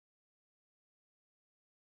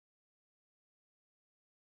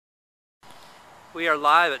We are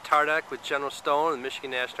live at TARDEC with General Stone and the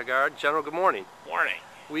Michigan National Guard. General, good morning. Morning.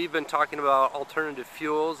 We've been talking about alternative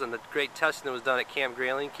fuels and the great testing that was done at Camp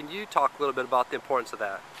Grayling. Can you talk a little bit about the importance of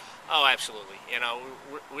that? Oh, absolutely. You know,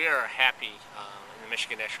 we are happy in the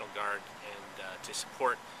Michigan National Guard and to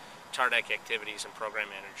support TARDEC activities and program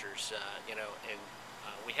managers.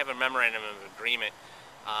 We have a memorandum of agreement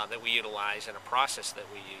that we utilize and a process that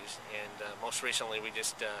we use. And most recently, we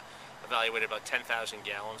just evaluated about 10,000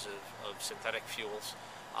 gallons of synthetic fuels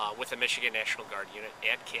with the Michigan National Guard unit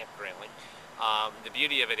at Camp Grayling. The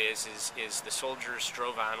beauty of it is the soldiers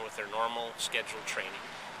drove on with their normal scheduled training,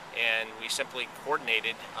 and we simply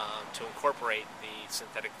coordinated to incorporate the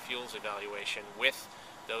synthetic fuels evaluation with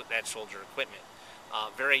that soldier equipment.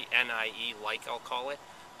 Very NIE-like, I'll call it,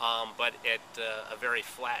 but at a very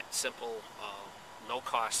flat, simple, no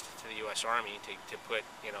cost to the U.S. Army to put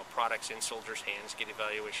products in soldiers' hands, get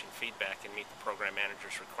evaluation feedback, and meet the program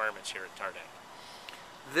manager's requirements here at TARDEC.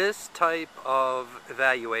 This type of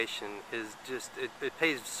evaluation is it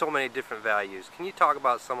pays so many different values. Can you talk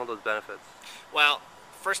about some of those benefits? Well,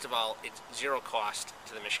 first of all, it's zero cost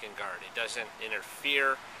to the Michigan Guard. It doesn't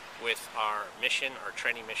interfere with our mission, our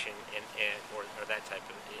training mission, or that type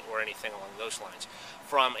of, or anything along those lines.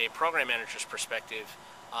 From a program manager's perspective,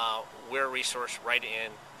 we're a resource right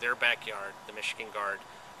in their backyard, the Michigan Guard,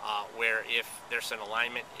 where if there's an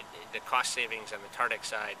alignment, the cost savings on the TARDEC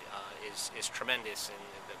side is tremendous, and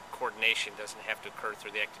the coordination doesn't have to occur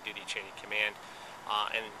through the active duty chain of command.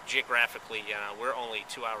 And geographically, we're only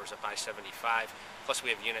 2 hours up I-75, plus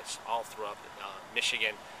we have units all throughout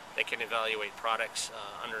Michigan that can evaluate products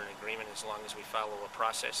under an agreement as long as we follow a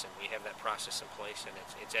process, and we have that process in place, and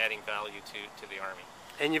it's adding value to the Army.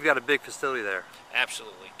 And you've got a big facility there.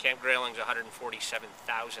 Absolutely. Camp Grayling's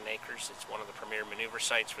 147,000 acres. It's one of the premier maneuver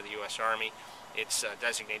sites for the U.S. Army. It's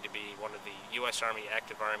designated to be one of the U.S. Army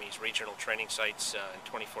Active Army's regional training sites in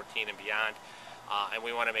 2014 and beyond. And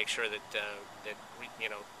we want to make sure that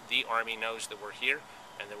the Army knows that we're here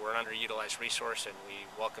and that we're an underutilized resource, and we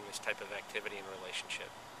welcome this type of activity and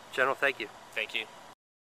relationship. General, thank you. Thank you.